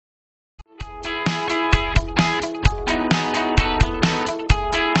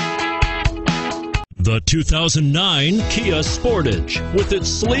The 2009 Kia Sportage. With its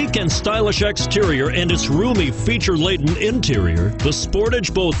sleek and stylish exterior and its roomy, feature-laden interior, the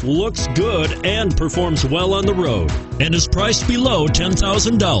Sportage both looks good and performs well on the road and is priced below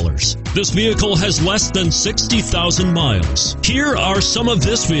 $10,000. This vehicle has less than 60,000 miles. Here are some of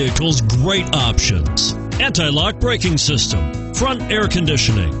this vehicle's great options: anti-lock braking system, front air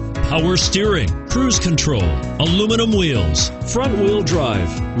conditioning, power steering, cruise control, aluminum wheels, front-wheel drive,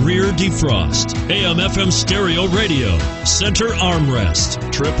 rear defrost, AM/FM stereo radio, center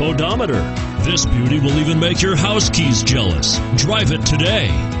armrest, trip odometer. This beauty will even make your house keys jealous. Drive it today.